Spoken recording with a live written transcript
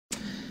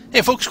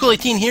Hey folks,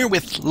 Cool18 here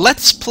with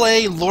Let's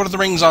Play Lord of the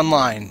Rings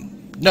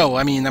Online. No,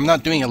 I mean, I'm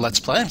not doing a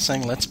Let's Play, I'm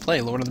saying Let's Play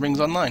Lord of the Rings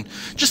Online.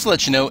 Just to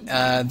let you know,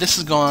 this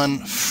has gone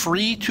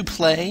free to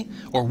play,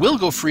 or will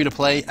go free to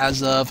play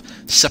as of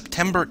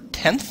September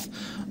 10th.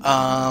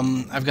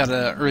 I've got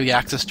early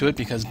access to it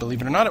because,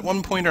 believe it or not, at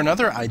one point or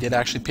another, I did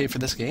actually pay for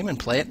this game and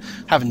play it.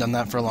 Haven't done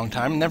that for a long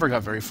time, never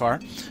got very far,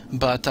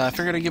 but I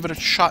figured I'd give it a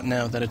shot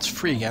now that it's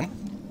free again.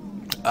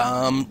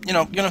 You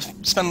know, gonna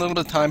spend a little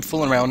bit of time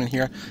fooling around in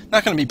here.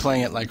 Not gonna be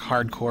playing it like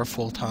hardcore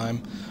full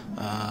time.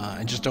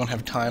 I just don't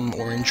have time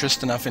or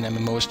interest enough in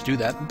MMOs to do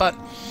that, but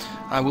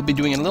I will be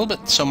doing it a little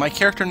bit. So my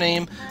character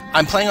name,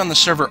 I'm playing on the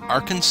server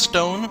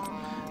Arkenstone,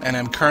 and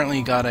I'm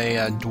currently got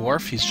a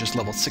dwarf, he's just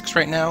level 6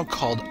 right now,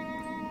 called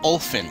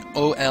Olfin,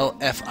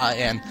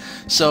 O-L-F-I-N.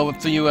 So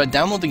if you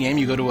download the game,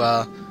 you go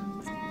to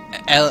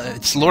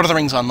it's Lord of the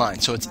Rings Online,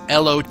 so it's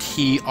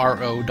lotro.com,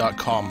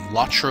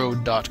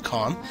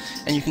 lotro.com,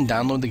 and you can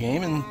download the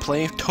game and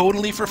play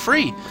totally for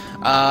free.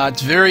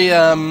 It's very,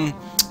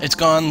 it's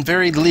gone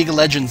very League of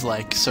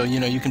Legends-like, so, you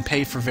know, you can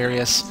pay for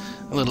various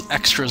little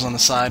extras on the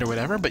side or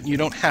whatever, but you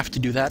don't have to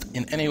do that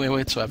in any way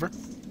whatsoever.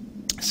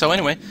 So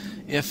anyway,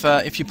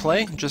 if you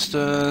play, just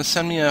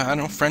send me a, I don't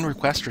know, friend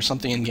request or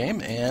something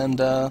in-game, and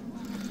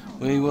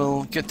we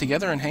will get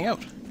together and hang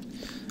out.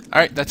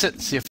 Alright, that's it.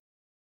 See you.